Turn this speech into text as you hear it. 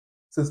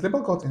Since Labour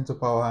got into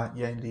power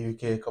here in the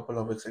UK a couple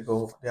of weeks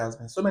ago, there has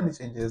been so many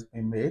changes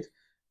being made,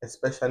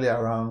 especially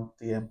around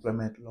the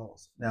employment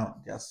laws. Now,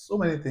 there are so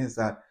many things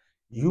that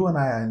you and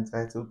I are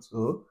entitled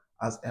to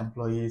as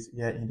employees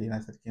here in the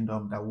United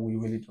Kingdom that we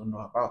really don't know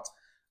about.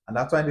 And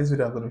that's why in this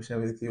video, I'm going to share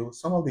with you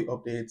some of the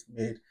updates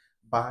made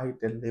by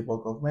the Labour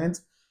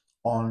government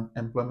on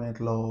employment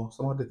law,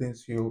 some of the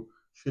things you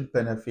should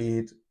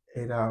benefit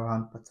either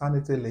around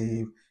paternity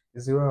leave,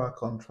 zero-hour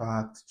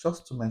contract,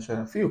 just to mention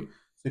a few.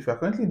 So if you're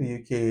currently in the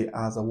UK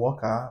as a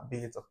worker, be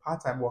it a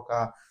part-time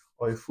worker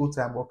or a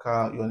full-time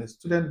worker, you're on a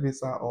student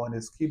visa or on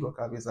a skilled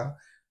worker visa,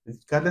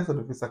 regardless of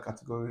the visa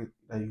category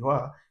that you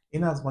are,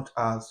 in as much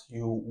as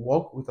you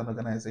work with an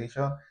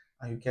organization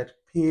and you get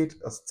paid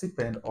a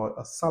stipend or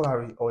a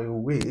salary or a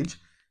wage,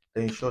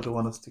 then you sure do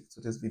want to stick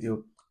to this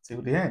video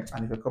till the end.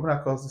 And if you're coming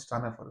across this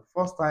channel for the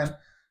first time,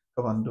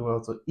 come and do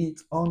well to hit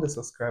on the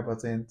subscribe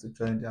button to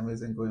join the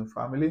amazing growing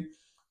family.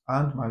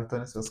 And my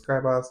returning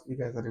subscribers, you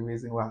guys are the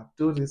reason why I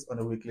do this on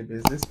a weekly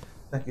basis.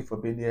 Thank you for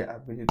being here. I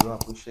really do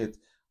appreciate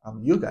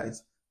you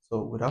guys.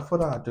 So without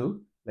further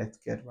ado, let's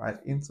get right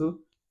into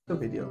the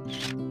video.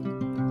 In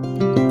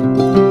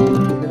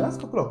the last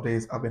couple of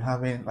days, I've been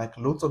having like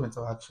loads of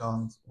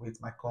interactions with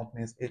my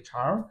company's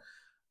HR.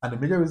 And the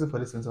major reason for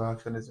this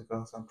interaction is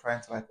because I'm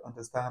trying to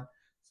understand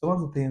some of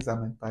the things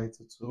I'm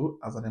entitled to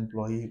as an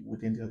employee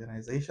within the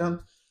organization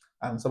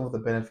and some of the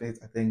benefits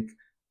I think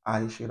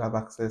I should have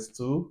access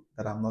to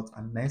that I'm not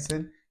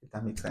announcing, if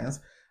that makes sense.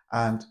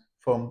 And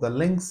from the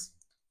links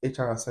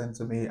HR has sent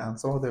to me and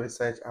some of the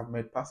research I've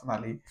made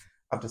personally,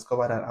 I've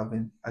discovered that I've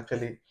been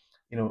actually,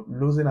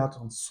 losing out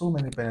on so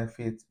many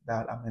benefits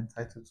that I'm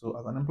entitled to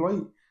as an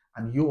employee.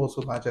 And you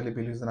also might actually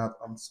be losing out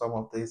on some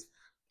of these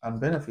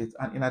benefits.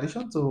 And in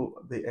addition to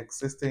the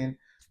existing,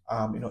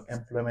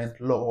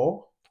 employment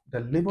law, the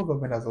Labour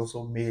government has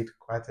also made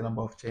quite a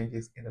number of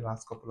changes in the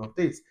last couple of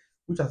days,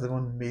 which has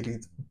even made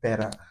it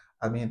better.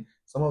 I mean,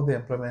 some of the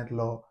employment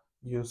law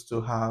used to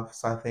have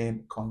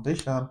certain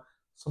conditions.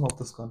 Some of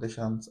those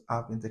conditions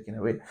have been taken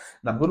away.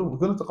 Now, we're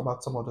going to talk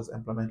about some of those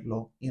employment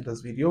law in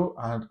this video,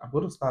 and I'm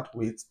going to start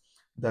with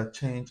the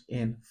change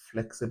in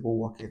flexible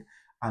working.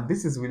 And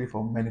this is really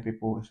for many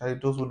people, especially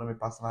those who know me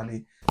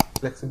personally.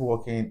 Flexible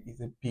working is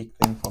a big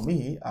thing for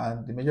me,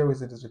 and the major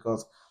reason is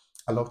because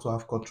I love to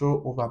have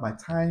control over my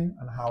time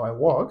and how I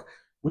work,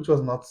 which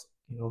was not,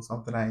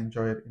 something I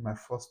enjoyed in my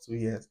first 2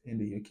 years in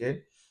the UK.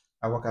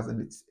 I work as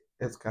an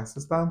healthcare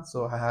assistant,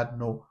 so I had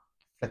no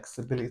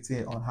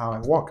flexibility on how I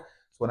work.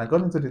 So when I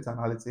got into data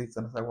analytics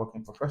and I started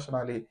working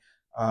professionally,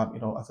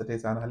 as a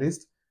data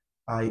analyst,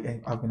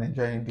 I've been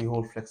enjoying the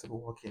whole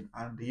flexible working,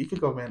 and the UK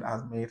government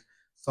has made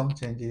some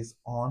changes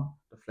on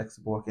the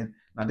flexible working.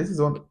 Now, this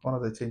is one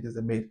of the changes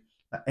they made.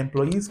 Now,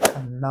 employees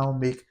can now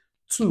make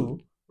two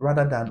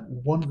rather than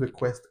one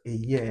request a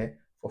year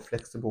for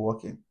flexible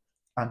working.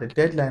 And the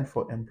deadline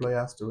for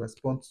employers to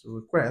respond to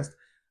requests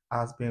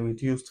has been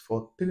reduced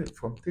from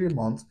 3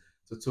 months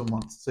to 2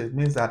 months. So it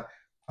means that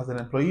as an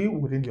employee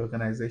within the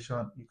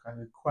organization, you can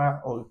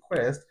require or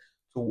request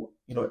to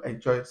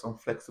enjoy some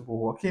flexible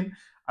working.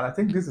 And I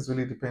think this is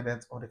really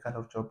dependent on the kind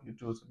of job you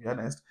do, to be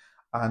honest.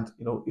 And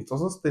it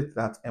also states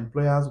that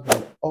employers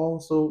will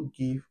also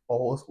give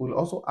or will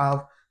also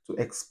have to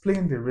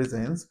explain the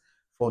reasons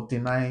for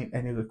denying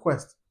any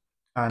request,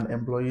 and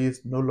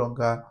employees no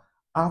longer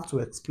have to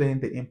explain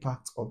the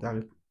impact of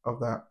the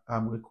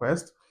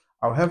request.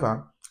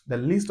 However, the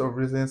list of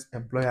reasons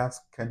employers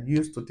can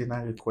use to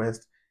deny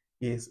requests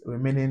is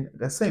remaining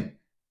the same,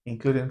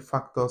 including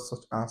factors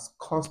such as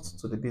cost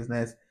to the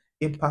business,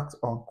 impact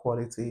on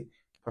quality,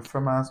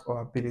 performance,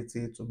 or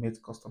ability to meet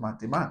customer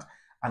demand,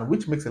 and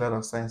which makes a lot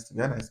of sense, to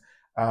be honest.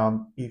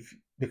 If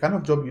the kind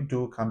of job you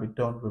do can be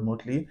done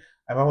remotely,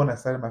 I remember when I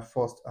started my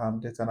first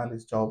data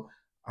analyst job,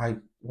 I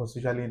was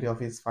usually in the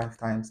office 5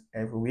 times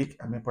every week.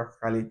 I mean,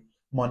 practically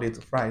Monday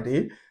to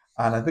Friday.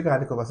 And I think I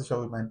had a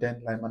conversation with my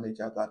then line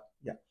manager that,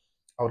 yeah,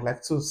 I would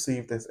like to see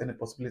if there's any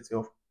possibility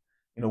of,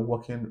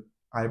 working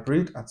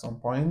hybrid at some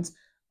point.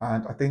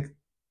 And I think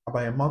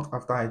about a month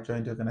after I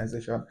joined the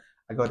organization,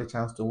 I got a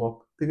chance to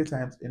work 3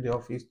 times in the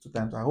office, 2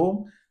 times at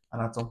home.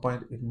 And at some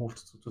point, it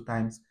moved to 2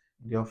 times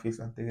in the office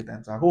and 3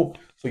 times at home.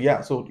 So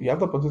yeah, so you have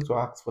the opportunity to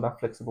ask for that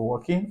flexible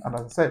working. And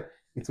as I said,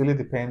 it's really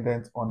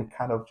dependent on the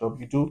kind of job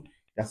you do.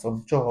 There's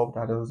some job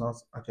that does not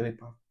actually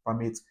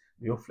permit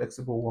your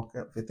flexible work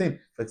within.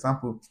 For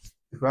example,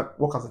 if you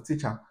work as a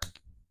teacher,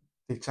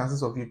 the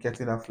chances of you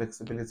getting that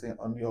flexibility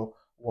on your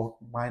work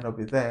might not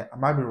be there. I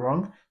might be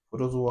wrong. For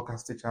those who work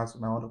as teachers,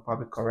 you might want to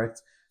probably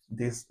correct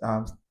this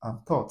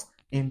thought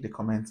in the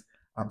comment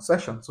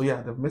section. So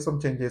yeah, they've made some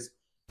changes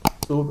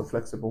to the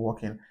flexible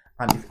working.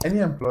 And if any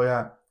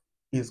employer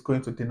is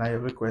going to deny a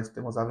request,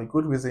 they must have a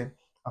good reason.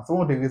 And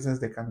some of the reasons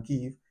they can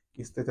give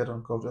is stated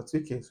on gov.uk, so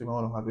you might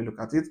want to have a look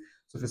at it.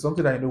 So if it's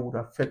something that you know would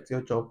affect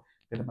your job,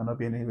 then there might not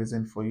be any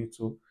reason for you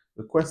to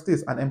request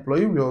this. An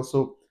employee will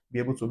also be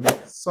able to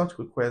make such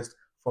request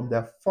from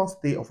their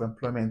first day of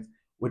employment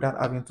without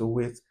having to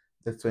wait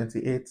the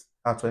 28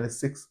 or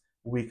 26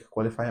 week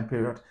qualifying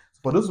period.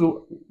 So for those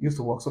who used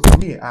to work, so for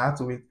me, I had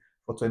to wait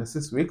for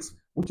 26 weeks,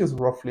 which is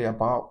roughly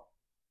about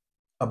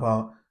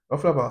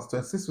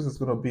 26 weeks is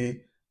going to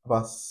be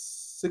about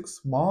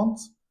 6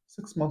 months.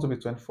 6 months will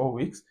be 24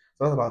 weeks.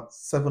 So that's about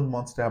 7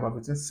 months there, about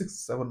between 6 to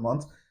 7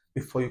 months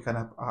before you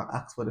can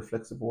ask for the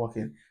flexible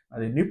working.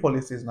 And the new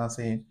policy is now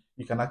saying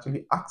you can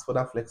actually ask for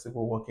that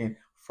flexible working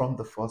from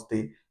the first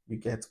day you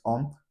get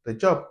on the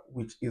job,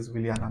 which is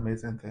really an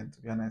amazing thing,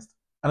 to be honest.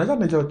 Another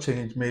major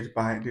change made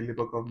by the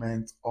Labour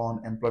government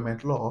on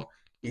employment law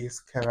is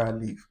carer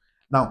leave.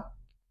 Now,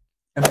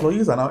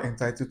 employees are now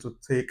entitled to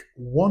take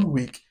 1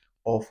 week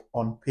of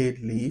unpaid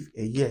leave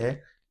a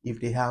year if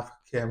they have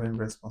caring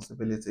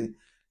responsibility.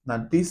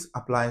 Now, this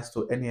applies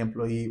to any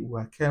employee who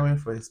are caring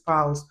for a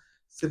spouse,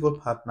 civil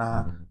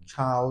partner,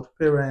 child,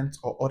 parent,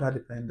 or other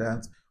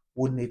dependents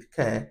who need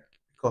care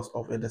because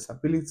of a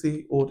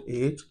disability, old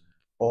age,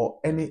 or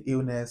any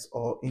illness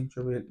or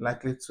injury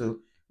likely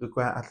to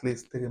require at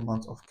least 3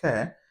 months of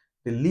care.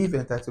 The leave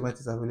entitlement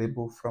is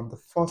available from the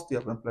first day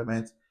of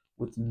employment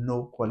with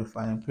no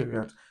qualifying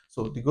period.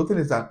 So the good thing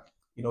is that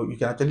you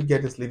can actually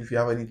get this leave if you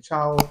have any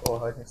child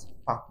or any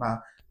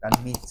partner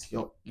that needs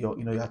your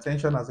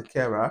attention as a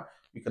carer.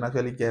 You can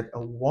actually get a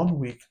 1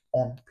 week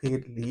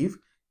unpaid leave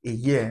a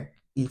year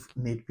if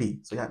need be.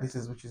 So yeah, this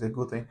is which is a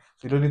good thing.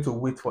 So you don't need to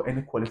wait for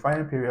any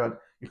qualifying period.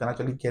 You can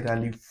actually get a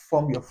leave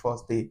from your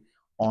first day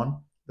on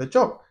the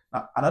job.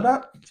 Now,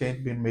 another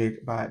change being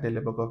made by the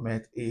Labour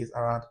government is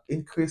around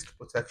increased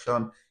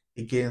protection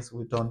against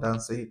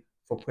redundancy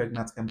for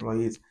pregnant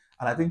employees.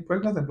 And I think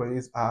pregnant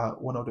employees are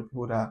one of the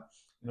people that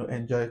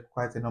enjoy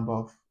quite a number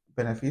of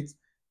benefits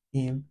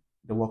in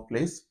the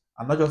workplace,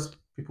 and not just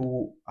people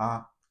who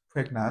are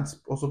pregnant,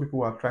 also people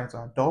who are trying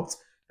to adopt.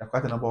 There are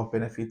quite a number of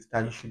benefits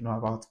that you should know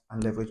about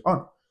and leverage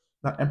on.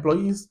 Now,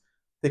 employees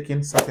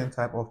taking certain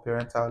type of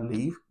parental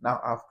leave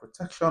now have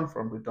protection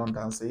from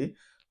redundancy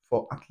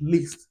for at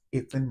least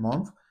 18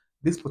 months.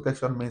 This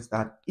protection means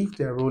that if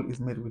their role is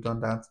made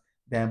redundant,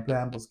 the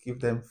employer must give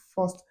them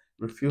first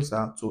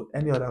refusal to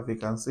any other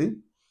vacancy.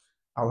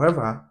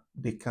 However,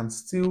 they can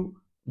still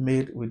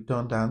made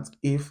redundant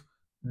if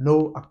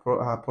no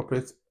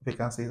appropriate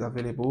vacancy is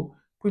available.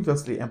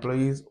 Previously,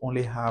 employees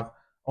only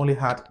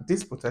had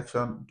this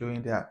protection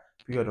during their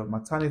period of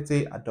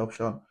maternity,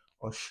 adoption,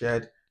 or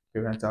shared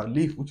parental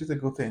leave, which is a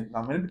good thing.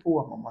 Now, many people who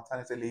are on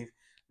maternity leave,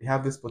 they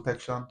have this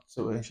protection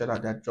to ensure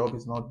that their job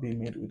is not being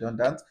made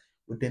redundant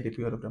within the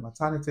period of the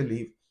maternity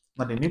leave.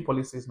 Now, the new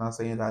policy is now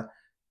saying that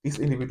these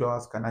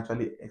individuals can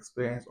actually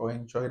experience or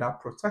enjoy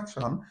that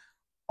protection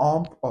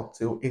up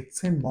till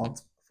 18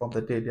 months from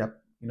the day their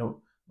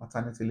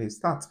maternity leave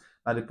starts.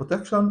 Now the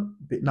protection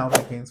now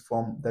begins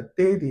from the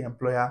day the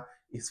employer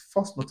is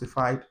first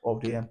notified of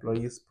the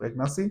employee's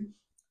pregnancy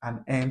and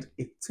end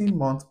 18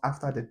 months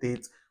after the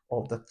date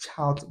of the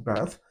child's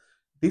birth.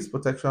 This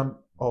protection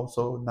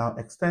also now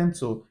extends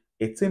to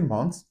 18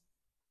 months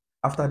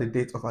after the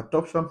date of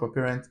adoption for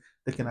parents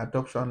taking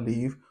adoption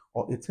leave,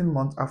 or 18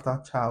 months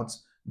after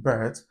child's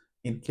birth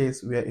in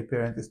case where a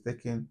parent is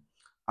taking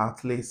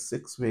at least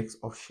 6 weeks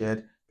of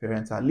shared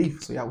parental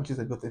leave. So yeah, which is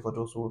a good thing for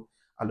those who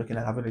are looking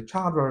at having a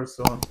child very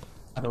soon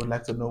and would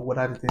like to know what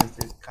are the things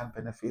they can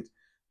benefit,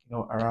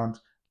 around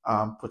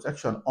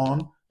protection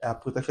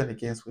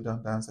against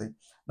redundancy.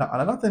 Now,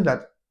 another thing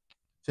that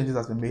changes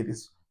has been made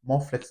is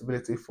more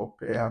flexibility for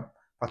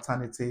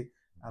paternity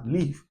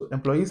leave. So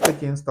employees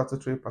taking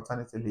statutory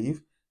paternity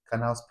leave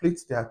can now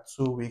split their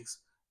 2 weeks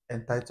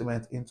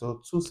entitlement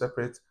into two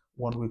separate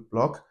 1 week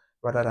block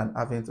rather than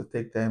having to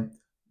take them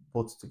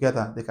both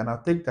together. They can now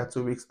take their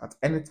 2 weeks at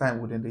any time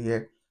within the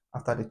year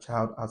after the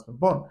child has been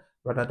born,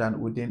 rather than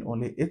within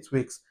only 8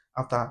 weeks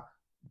after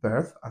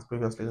birth as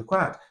previously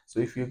required. So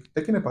if you're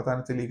taking a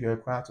paternity leave, you're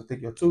required to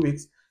take your 2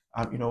 weeks,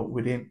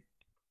 within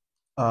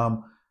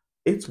um,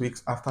 8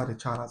 weeks after the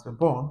child has been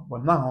born.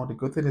 But now the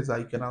good thing is that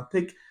you can now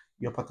take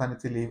your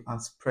paternity leave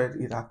and spread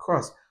it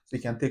across. So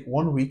you can take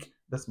 1 week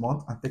this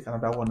month and take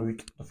another 1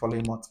 week the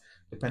following month,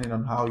 depending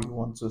on how you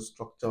want to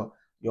structure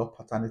your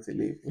paternity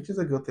leave, which is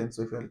a good thing.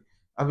 So if you're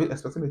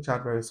expecting a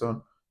child very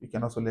soon, you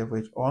can also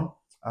leverage on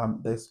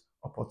this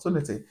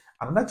opportunity.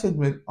 Another change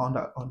made on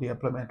the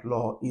employment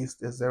law is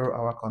the 0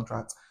 hour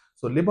contract.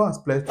 So Labour has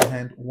pledged to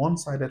end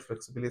one-sided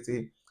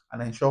flexibility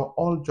and ensure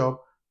all job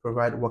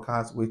provide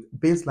workers with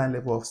baseline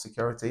level of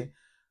security,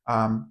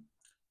 um,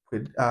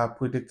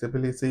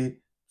 predictability.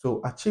 To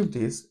achieve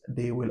this,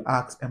 they will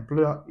ask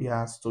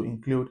employers to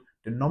include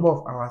the number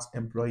of hours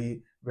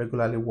employee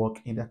regularly work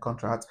in their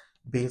contract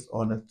based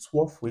on a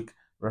 12-week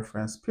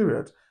reference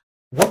period.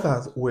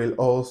 Workers will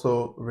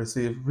also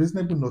receive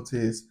reasonable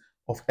notice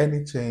of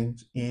any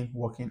change in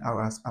working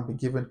hours and be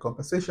given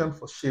compensation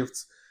for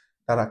shifts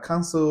that are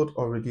cancelled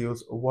or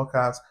reduced.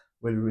 Workers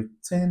will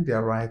retain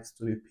their right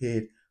to be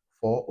paid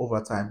for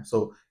overtime.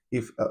 So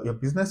if your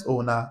business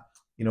owner,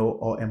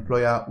 or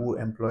employer who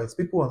employs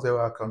people on 0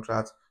 hour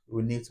contracts, you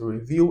will need to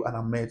review and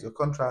amend your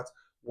contract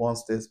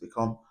once this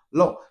become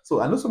law. So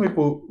I know some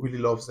people really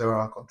love 0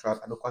 hour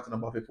contract. I know quite a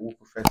number of people who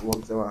prefer to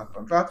work 0 hour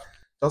contract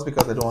just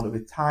because they don't want to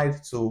be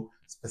tied to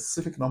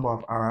specific number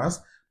of hours.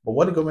 But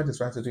what the government is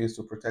trying to do is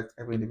to protect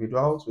every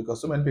individual,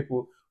 because so many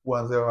people who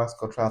are 0 hours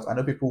contracts. I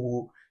know people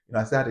who,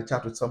 I said I had a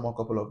chat with someone a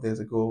couple of days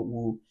ago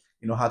who,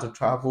 had to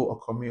travel or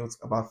commute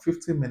about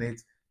 15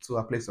 minutes to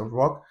a place of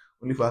work,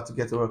 only for her to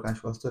get to work and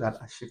she was told that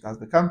her shift has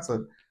been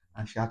cancelled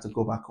and she had to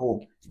go back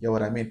home. You get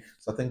what I mean?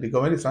 So I think the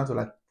government is trying to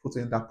like put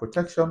in that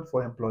protection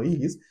for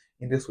employees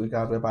in this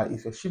regard, whereby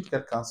if your shift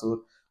get cancelled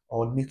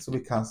or needs to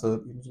be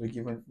cancelled, you need to be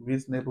given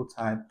reasonable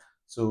time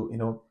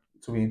to,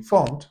 to be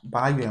informed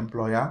by your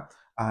employer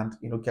and,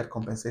 get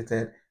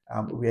compensated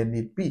where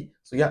need be.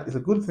 So yeah, it's a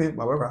good thing.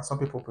 However, some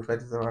people prefer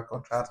this zero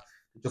contract.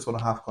 They just want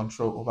to have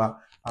control over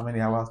how many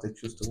hours they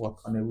choose to work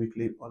on a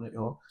weekly, on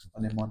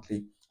a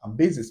monthly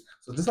basis.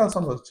 So these are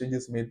some of the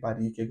changes made by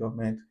the UK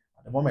government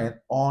at the moment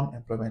on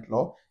employment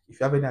law. If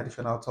you have any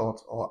additional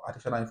thoughts or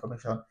additional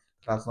information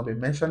that has not been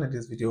mentioned in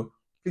this video,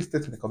 please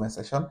state in the comment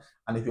section.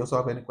 And if you also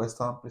have any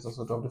questions, please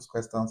also drop those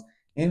questions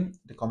in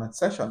the comment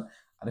section.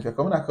 And if you're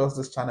coming across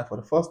this channel for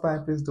the first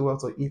time, please do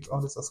also hit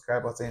on the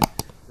subscribe button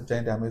to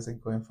join the amazing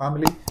growing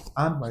family.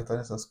 And my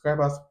returning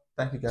subscribers,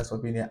 thank you guys for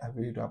being here. I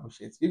really do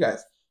appreciate you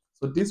guys.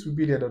 So this will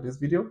be the end of this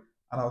video,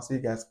 and I'll see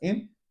you guys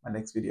in my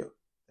next video.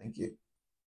 Thank you.